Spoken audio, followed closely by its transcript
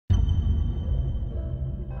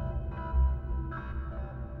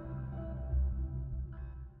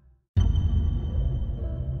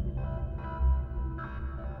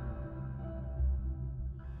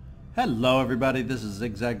Hello everybody, this is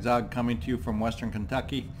ZigZagZog coming to you from Western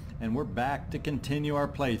Kentucky, and we're back to continue our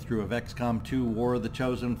playthrough of XCOM 2 War of the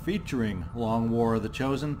Chosen featuring Long War of the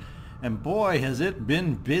Chosen. And boy, has it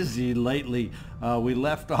been busy lately. We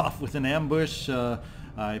left off with an ambush.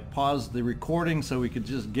 I paused the recording so we could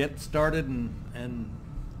just get started and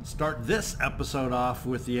start this episode off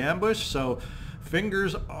with the ambush. So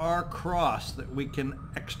fingers are crossed that we can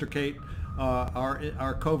extricate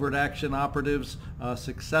our covert action operatives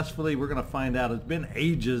successfully. We're going to find out. It's been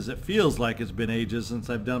ages. It feels like it's been ages since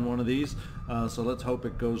I've done one of these. So let's hope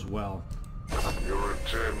it goes well. Your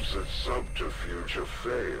attempts at subterfuge have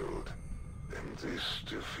failed, and this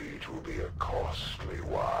defeat will be a costly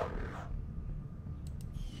one.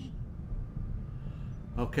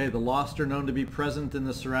 Okay, the Lost are known to be present in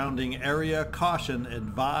the surrounding area. Caution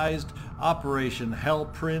advised. Operation Hell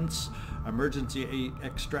Prince. Emergency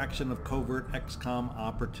extraction of covert XCOM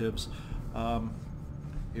operatives.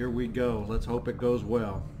 Here we go. Let's hope it goes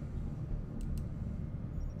well.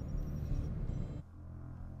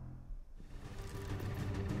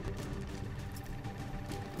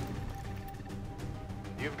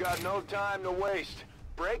 You've got no time to waste.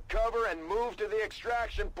 Break cover and move to the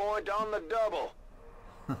extraction point on the double.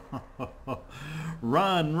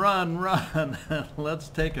 Run, run, run. Let's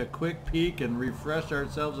take a quick peek and refresh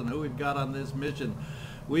ourselves on who we've got on this mission.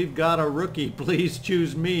 We've got a rookie, please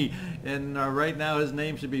choose me. And right now his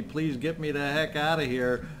name should be please get me the heck out of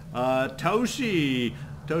here. Toshi.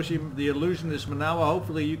 Toshi, the Illusionist Manawa.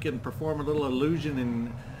 Hopefully you can perform a little illusion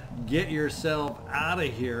and get yourself out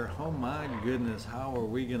of here. Oh my goodness, how are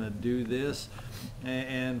we going to do this?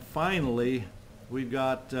 And finally, we've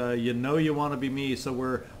got You Know You Want to Be Me. So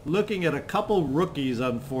we're looking at a couple rookies,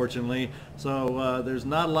 unfortunately. So there's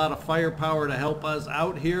not a lot of firepower to help us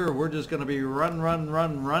out here. We're just going to be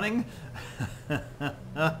running.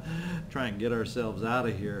 Try and get ourselves out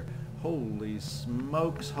of here. Holy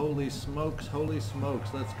smokes, holy smokes, holy smokes.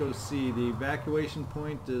 Let's go see. The evacuation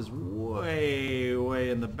point is way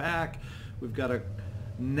in the back. We've got to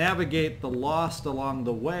navigate the Lost along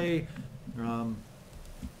the way.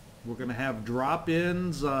 We're going to have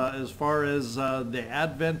drop-ins as far as the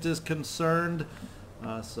Advent is concerned.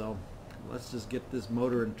 So let's just get this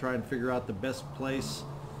motor and try and figure out the best place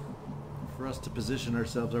for us to position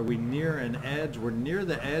ourselves. Are we near an edge? We're near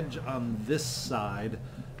the edge on this side.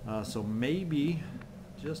 So maybe,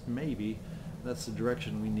 just maybe, that's the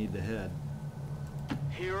direction we need to head.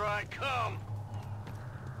 Here I come.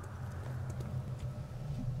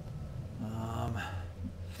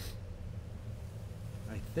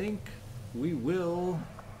 I think we will.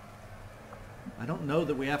 I don't know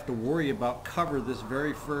that we have to worry about cover this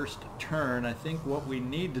very first turn. I think what we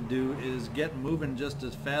need to do is get moving just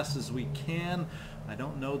as fast as we can. I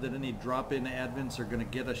don't know that any drop-in advents are going to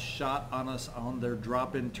get a shot on us on their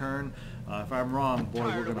drop-in turn. If I'm wrong, boy,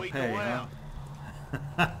 we're going to pay,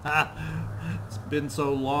 huh? It's been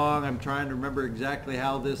so long. I'm trying to remember exactly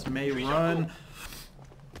how this may run.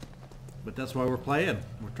 But that's why we're playing.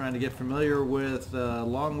 We're trying to get familiar with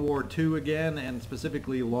Long War 2 again, and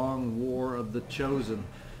specifically Long War of the Chosen.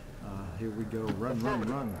 Here we go. Run.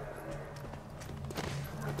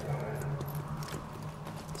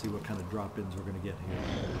 Let's see what kind of drop-ins we're going to get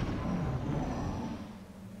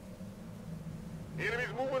here.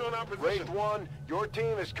 Enemies moving on our position. Raid 1, your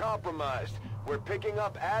team is compromised. We're picking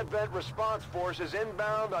up Advent response forces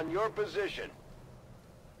inbound on your position.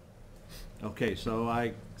 Okay, so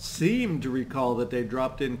I seem to recall that they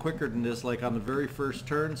dropped in quicker than this, like on the very first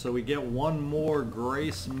turn, so we get one more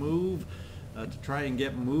grace move to try and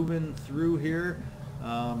get moving through here.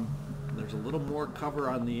 There's a little more cover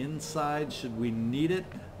on the inside should we need it.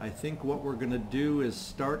 I think what we're going to do is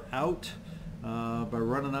start out by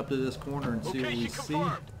running up to this corner and see what we see.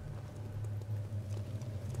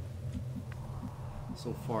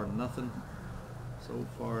 So far nothing. So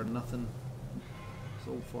far nothing.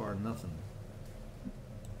 So far nothing.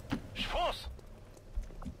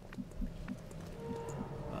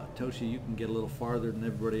 Toshi, you can get a little farther than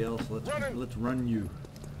everybody else. Let's run you.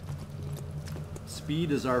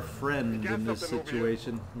 Speed is our friend in this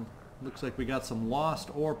situation. Looks like we got some Lost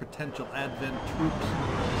or potential Advent troops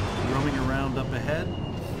roaming around up ahead.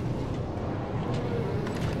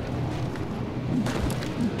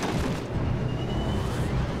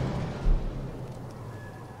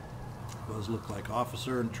 Those look like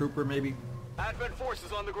officer and trooper, maybe. Advent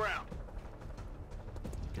forces on the ground.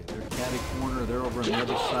 Okay, they're catty corner. They're over on the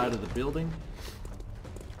other side of the building.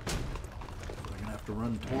 They're gonna have to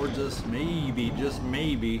run towards us. Maybe, just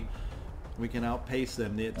maybe, we can outpace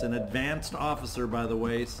them. It's an advanced officer, by the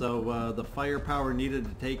way, so the firepower needed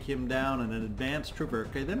to take him down, and an advanced trooper.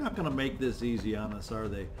 Okay, they're not gonna make this easy on us, are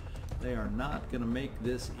they? They are not going to make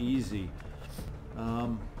this easy.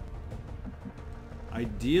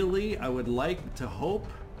 Ideally, I would like to hope.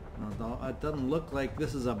 It doesn't look like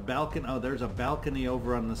this is a balcony. Oh, there's a balcony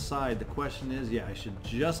over on the side. The question is, yeah, I should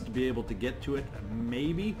just be able to get to it.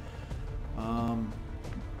 Maybe. Are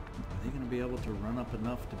they going to be able to run up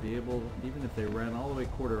enough to be able, even if they ran all the way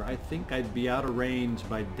quarter, I think I'd be out of range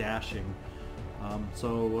by dashing.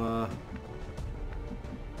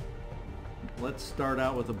 Let's start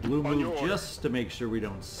out with a blue move just to make sure we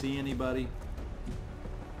don't see anybody.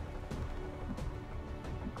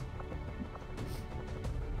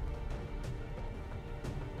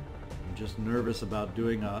 I'm just nervous about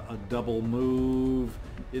doing a double move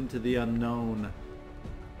into the unknown.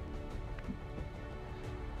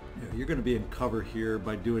 You're going to be in cover here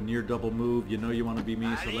by doing your double move. You know you want to be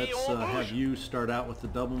me, so let's have you start out with the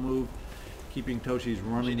double move, keeping Toshi's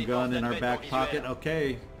running gun in our back pocket.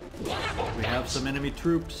 Okay, we have some enemy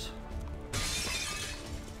troops.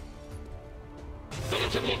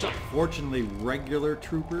 Fortunately, regular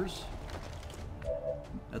troopers.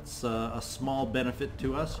 That's a small benefit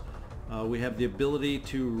to us. We have the ability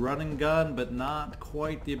to run and gun, but not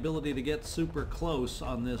quite the ability to get super close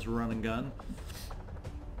on this run and gun.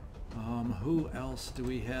 Who else do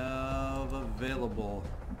we have available?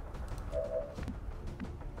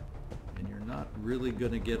 And you're not really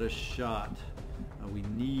going to get a shot. We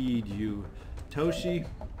need you. Toshi,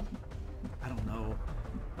 I don't know.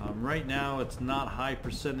 Right now it's not high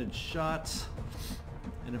percentage shots.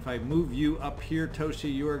 And if I move you up here,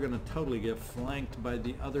 Toshi, you are going to totally get flanked by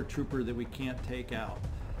the other trooper that we can't take out.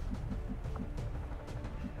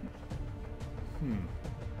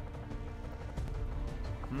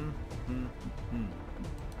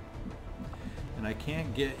 And I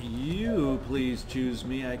can't get you, please choose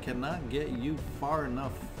me. I cannot get you far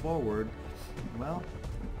enough forward. Well,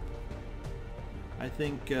 I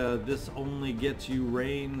think this only gets you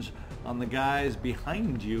range on the guys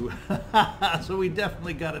behind you. So we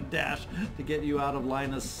definitely got a dash to get you out of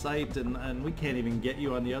line of sight, and we can't even get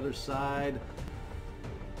you on the other side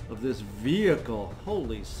of this vehicle.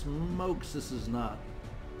 Holy smokes, this is not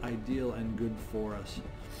ideal and good for us.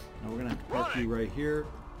 Now we're gonna have to park you right here.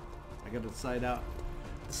 I gotta decide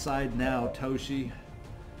now, Toshi,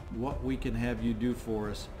 what we can have you do for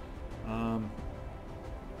us.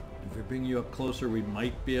 If we bring you up closer, we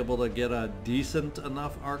might be able to get a decent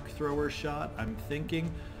enough arc thrower shot. I'm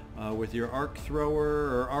thinking with your arc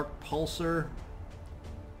thrower or arc pulsar,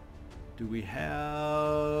 do we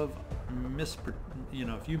have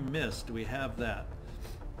if you miss, do we have that?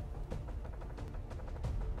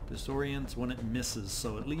 Disorients when it misses,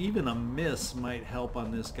 so even a miss might help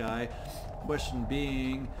on this guy. Question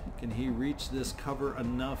being, can he reach this cover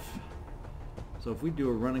enough? So if we do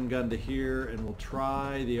a run and gun to here, and we'll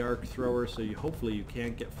try the arc thrower, so hopefully you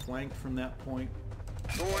can't get flanked from that point.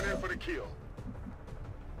 Going in for the kill.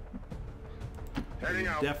 Heading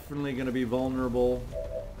out. Definitely going to be vulnerable.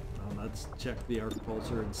 Let's check the arc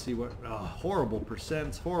pulsar and see what horrible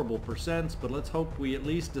percents, but let's hope we at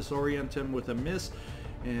least disorient him with a miss.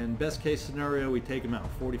 And best case scenario, we take him out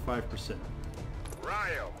 45%.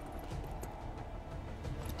 Ryo.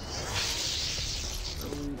 Oh,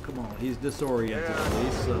 come on, he's disoriented at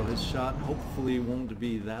least, so his shot hopefully won't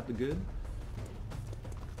be that good.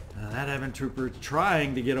 That Evan Trooper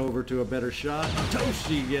trying to get over to a better shot.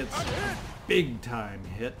 Toshi gets big time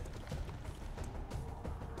hit.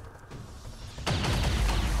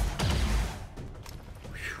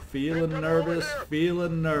 Feeling nervous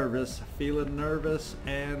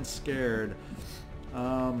and scared.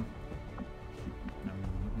 I'm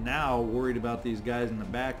now worried about these guys in the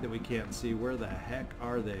back that we can't see. Where the heck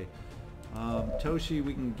are they? Toshi,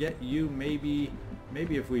 we can get you maybe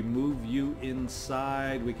if we move you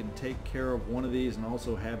inside, we can take care of one of these and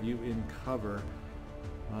also have you in cover.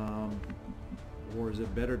 Or is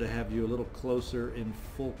it better to have you a little closer in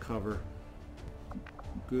full cover?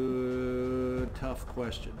 Good, tough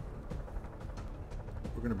question.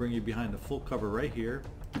 We're going to bring you behind the full cover right here.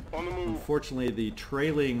 On the move. Unfortunately, the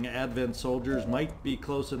trailing Advent soldiers might be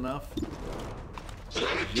close enough.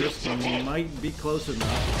 Just might be close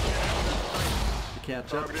enough to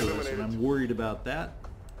catch up to us, and I'm worried about that.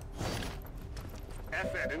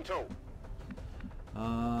 Asset in tow.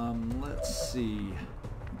 Let's see.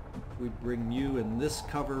 If we bring you in this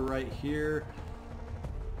cover right here.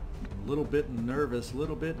 A little bit nervous. I'd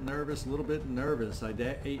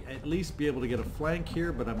at least be able to get a flank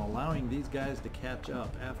here, but I'm allowing these guys to catch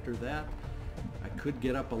up. After that, I could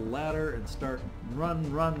get up a ladder and start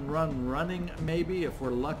running maybe if we're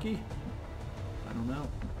lucky. I don't know.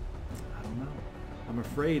 I'm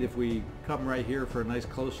afraid if we come right here for a nice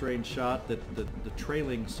close range shot that the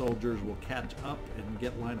trailing soldiers will catch up and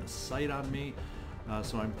get line of sight on me.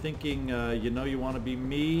 So I'm thinking, you know you want to be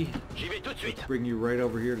me. Let's bring you right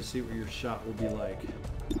over here to see what your shot will be like.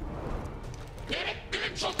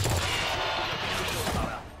 So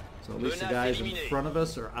at least the guys in front of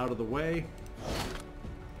us are out of the way.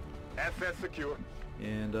 Asset secure.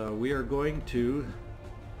 And we are going to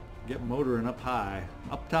get motoring up high.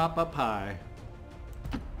 Up top, up high.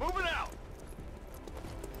 Moving out.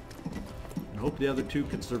 And hope the other two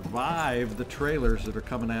can survive the trailers that are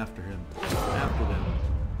coming after him. After them.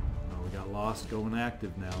 Oh, we got Lost going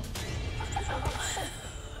active now.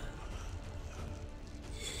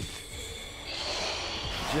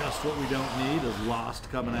 Just what we don't need is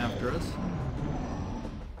Lost coming after us.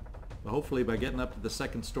 But hopefully by getting up to the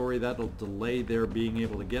second story, that'll delay their being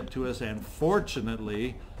able to get to us. And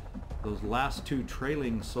fortunately, those last two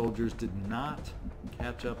trailing soldiers did not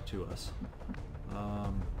catch up to us.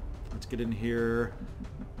 Let's get in here.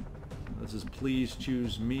 This is please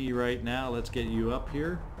choose me right now. Let's get you up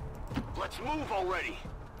here. Let's move already.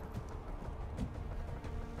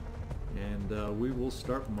 And we will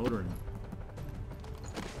start motoring.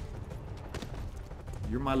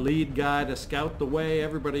 You're my lead guy to scout the way.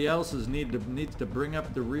 Everybody else needs to bring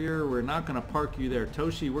up the rear. We're not going to park you there,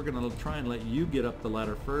 Toshi. We're going to try and let you get up the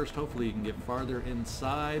ladder first. Hopefully you can get farther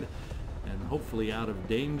inside and hopefully out of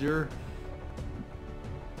danger.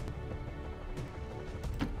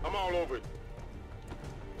 I'm all over it.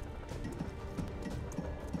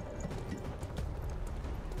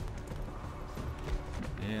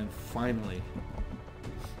 And finally,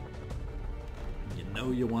 you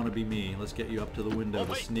know you want to be me. Let's get you up to the window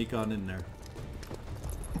to sneak on in there.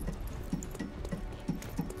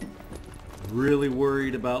 Really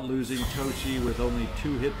worried about losing Toshi with only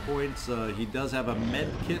 2 hit points. He does have a med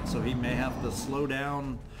kit, so he may have to slow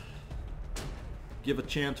down. Give a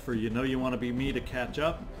chance for you know you want to be me to catch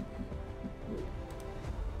up.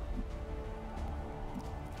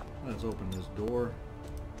 Let's open this door.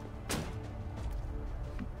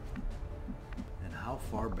 And how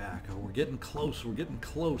far back? Oh, we're getting close. We're getting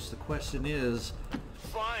close. The question is,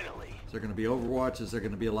 Finally. is there going to be Overwatch? Is there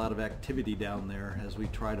going to be a lot of activity down there as we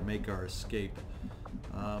try to make our escape?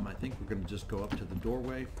 I think we're going to just go up to the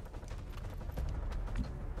doorway.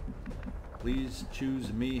 Please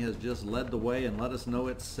choose me has just led the way and let us know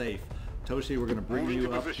it's safe. Toshi, we're going to bring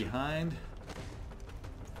you up behind.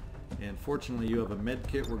 And fortunately you have a med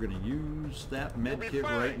kit. We're going to use that med kit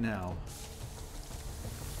right now.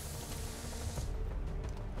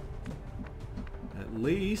 At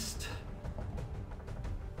least,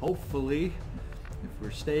 hopefully, if we're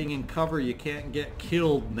staying in cover, you can't get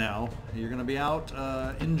killed now. You're going to be out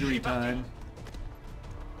injury time.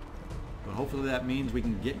 But hopefully that means we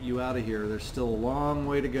can get you out of here. There's still a long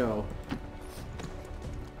way to go.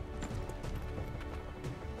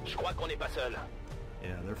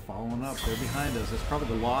 Yeah, they're following up. They're behind us. It's probably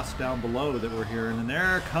the Lost down below that we're hearing. And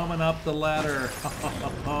they're coming up the ladder.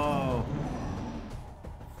 Oh.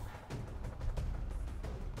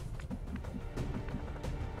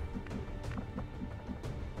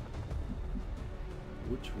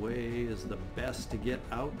 Which way is the best to get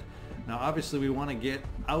out? Now obviously we want to get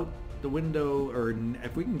out the window, or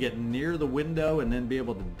if we can get near the window and then be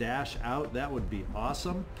able to dash out, that would be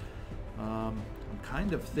awesome. I'm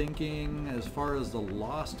kind of thinking as far as the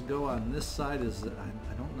Lost go on this side is,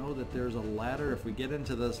 I don't know that there's a ladder. If we get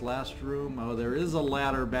into this last room, oh, there is a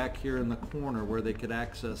ladder back here in the corner where they could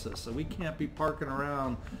access us. So we can't be parking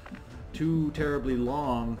around too terribly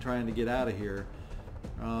long trying to get out of here.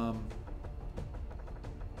 I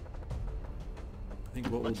think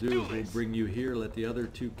what we'll do is we'll bring you here, let the other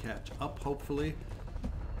two catch up, hopefully.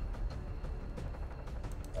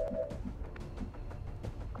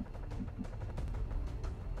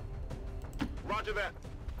 Roger that.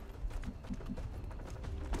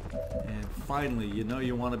 And finally, you know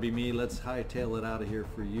you want to be me. Let's hightail it out of here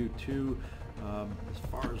for you too. As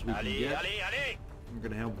far as we can get. We're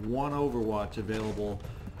going to have one Overwatch available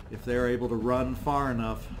if they're able to run far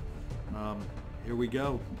enough. Here we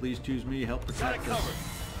go. Please choose me. Help protect us.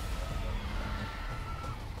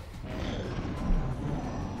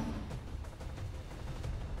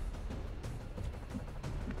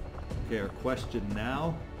 Okay, our question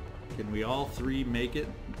now. Can we all three make it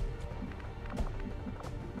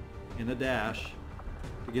in a dash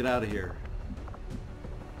to get out of here?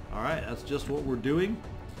 Alright, that's just what we're doing.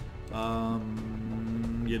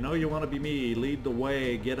 You know you want to be me. Lead the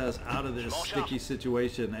way. Get us out of this sticky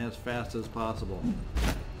situation as fast as possible.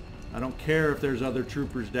 I don't care if there's other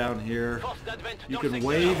troopers down here. You can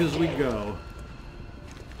wave as we go.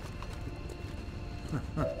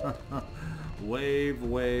 Wave,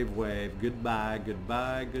 wave, wave. Goodbye,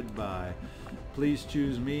 goodbye, goodbye. Please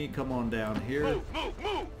choose me. Come on down here. Move, move,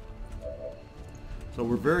 move! So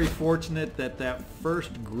we're very fortunate that that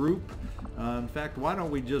first group, in fact, why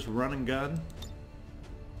don't we just run and gun?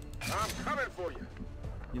 I'm coming for you.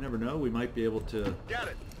 You never know, we might be able to Got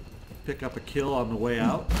it. pick up a kill on the way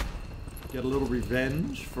out. Get a little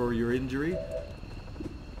revenge for your injury.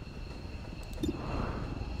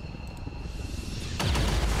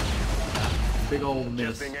 Big old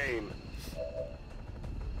miss. Adjusting aim.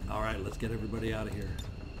 All right, let's get everybody out of here.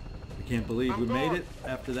 I can't believe we made it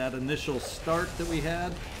after that initial start that we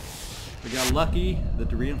had. We got lucky that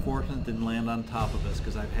the reinforcement didn't land on top of us,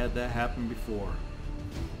 because I've had that happen before.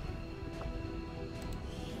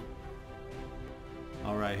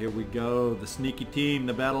 All right, here we go. The sneaky team,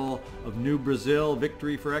 the Battle of New Brazil.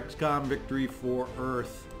 Victory for XCom, victory for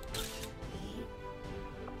Earth.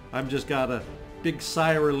 I've just got a big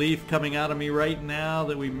sigh of relief coming out of me right now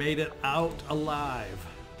that we made it out alive.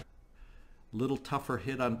 Little tougher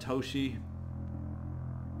hit on Toshi,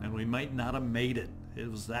 and we might not have made it.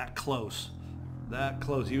 It was that close. That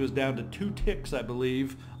close. He was down to 2 ticks, I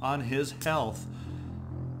believe, on his health.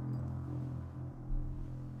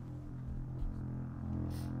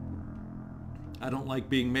 I don't like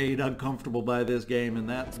being made uncomfortable by this game, and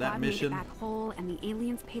that mission. Made it back whole, and the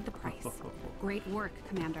aliens paid the price. Great work,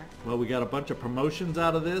 Commander. Well, we got a bunch of promotions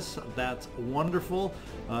out of this. That's wonderful.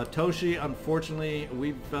 Toshi, unfortunately,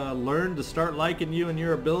 we've learned to start liking you and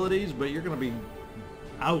your abilities, but you're going to be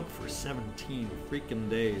out for 17 freaking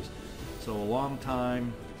days. So a long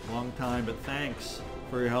time, but thanks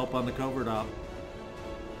for your help on the covert op.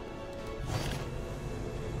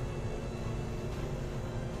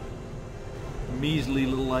 Measly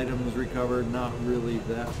little items recovered, not really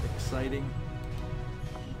that exciting.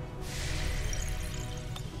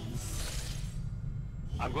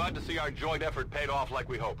 I'm glad to see our joint effort paid off like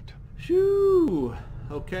we hoped. Shoo!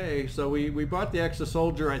 Okay, so we brought the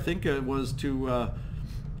exosoldier, I think it was to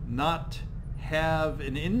not have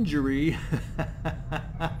an injury,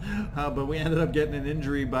 but we ended up getting an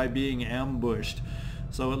injury by being ambushed.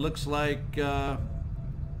 So it looks like, yeah,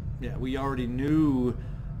 we already knew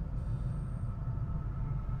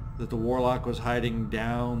that the Warlock was hiding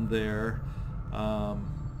down there.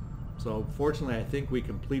 So fortunately, I think we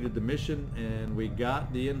completed the mission and we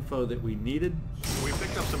got the info that we needed. We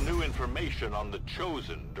picked up some new information on the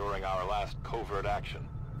Chosen during our last covert action.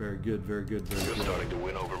 Very good, very good, very good. You're starting to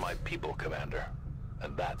win over my people, Commander.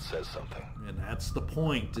 And that says something. And that's the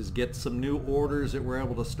point, is get some new orders that we're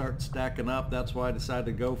able to start stacking up. That's why I decided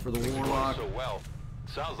to go for the Warlock. So well.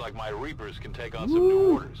 Sounds like my Reapers can take on some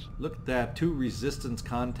new orders. Look at that, 2 resistance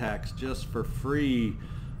contacts just for free.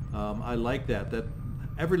 I like that. That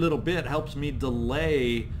every little bit helps me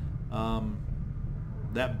delay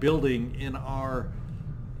that building in our,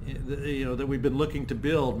 you know, that we've been looking to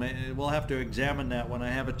build. We'll have to examine that when I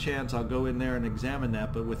have a chance. I'll go in there and examine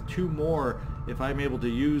that. But with 2 more, if I'm able to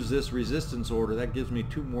use this resistance order, that gives me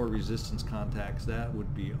 2 more resistance contacts. That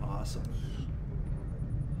would be awesome.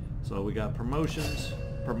 So we got promotions,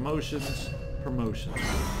 promotions, promotions.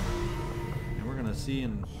 And we're going to see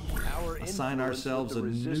and assign ourselves a new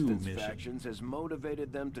mission. Factions has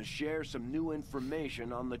motivated them to share some new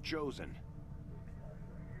information on the Chosen.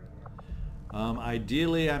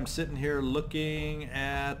 Ideally, I'm sitting here looking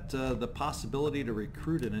at the possibility to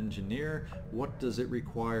recruit an engineer. What does it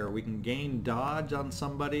require? We can gain dodge on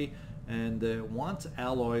somebody, and it wants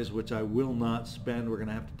alloys, which I will not spend. We're going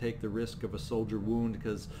to have to take the risk of a soldier wound,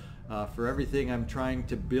 because for everything I'm trying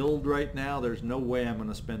to build right now, there's no way I'm going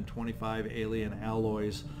to spend 25 alien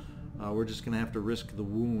alloys. We're just going to have to risk the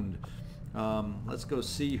wound. Let's go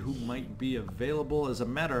see who might be available. As a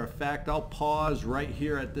matter of fact, I'll pause right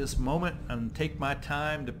here at this moment and take my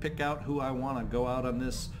time to pick out who I want to go out on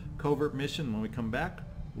this covert mission. When we come back,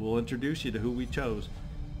 we'll introduce you to who we chose.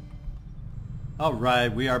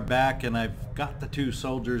 Alright, we are back, and I've got the 2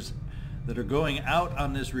 soldiers that are going out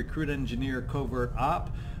on this recruit engineer covert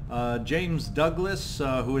op. James Douglas,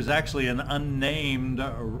 who is actually an unnamed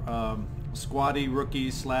squatty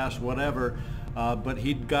rookie / whatever, but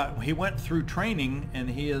he went through training, and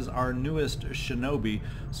he is our newest shinobi.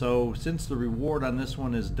 So since the reward on this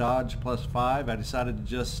one is dodge +5, I decided to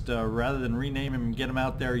just rather than rename him and get him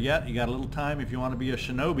out there yet, you got a little time if you want to be a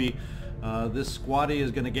shinobi. This squatty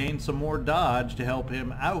is going to gain some more dodge to help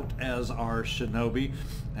him out as our shinobi,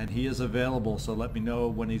 and he is available. So let me know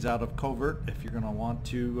when he's out of covert if you're going to want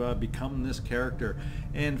to become this character.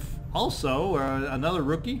 And also another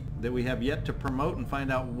rookie that we have yet to promote and find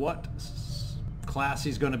out what class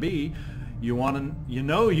he's going to be You want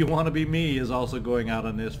to be me is also going out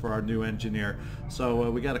on this for our new engineer. So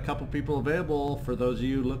we got a couple people available for those of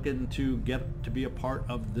you looking to get to be a part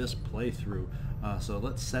of this playthrough. So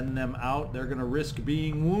let's send them out. They're going to risk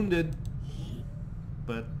being wounded,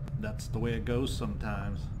 but that's the way it goes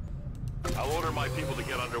sometimes. I'll order my people to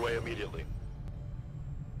get underway immediately.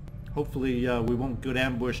 Hopefully we won't get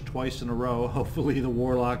ambushed twice in a row. Hopefully the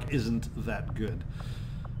Warlock isn't that good.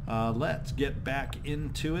 Let's get back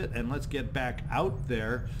into it and let's get back out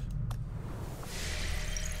there.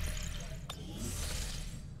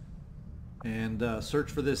 And search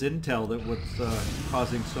for this intel that was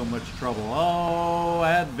causing so much trouble. Oh,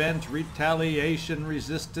 Advent, retaliation,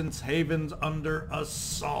 resistance, havens under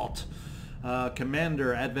assault.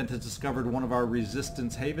 Commander, Advent has discovered one of our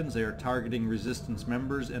resistance havens. They are targeting resistance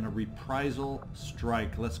members in a reprisal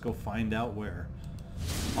strike. Let's go find out where.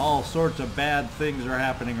 All sorts of bad things are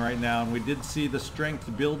happening right now, and we did see the strength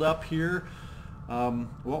build up here.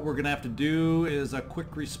 What we're going to have to do is a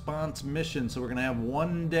quick response mission. So we're going to have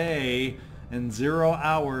 1 day and 0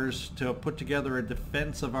 hours to put together a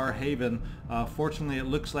defense of our haven. Fortunately, it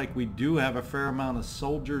looks like we do have a fair amount of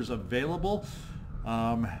soldiers available.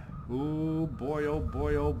 Oh boy, oh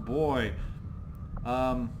boy, oh boy.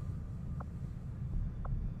 I'm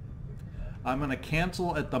going to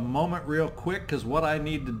cancel at the moment real quick because what I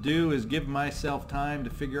need to do is give myself time to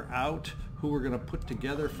figure out who we're going to put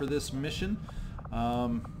together for this mission.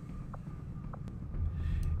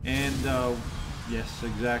 Yes,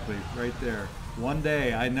 exactly, right there. 1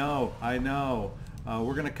 day, I know.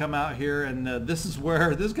 We're going to come out here, and this is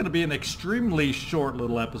going to be an extremely short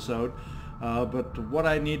little episode. But what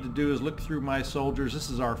I need to do is look through my soldiers. This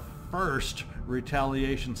is our first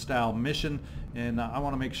retaliation style mission, and I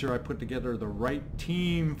want to make sure I put together the right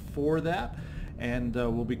team for that. And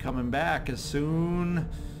we'll be coming back as soon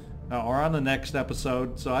or on the next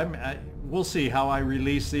episode. So we'll see how I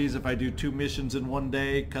release these, if I do 2 missions in 1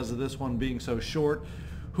 day because of this one being so short.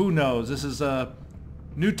 Who knows? This is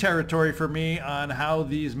new territory for me on how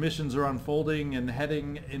these missions are unfolding and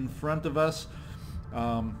heading in front of us.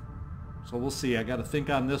 So we'll see. I got to think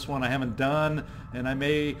on this one. I haven't done, and I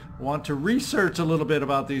may want to research a little bit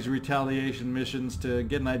about these retaliation missions to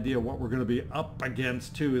get an idea what we're going to be up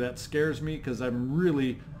against too. That scares me because I'm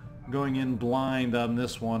really going in blind on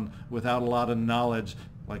this one without a lot of knowledge.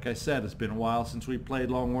 Like I said, it's been a while since we played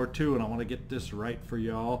Long War II, and I want to get this right for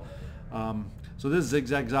y'all. So this is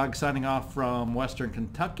ZigZagZog signing off from Western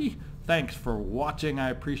Kentucky. Thanks for watching.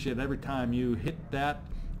 I appreciate every time you hit that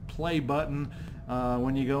play button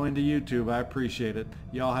when you go into YouTube. I appreciate it.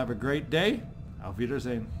 Y'all have a great day. Auf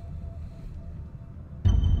Wiedersehen.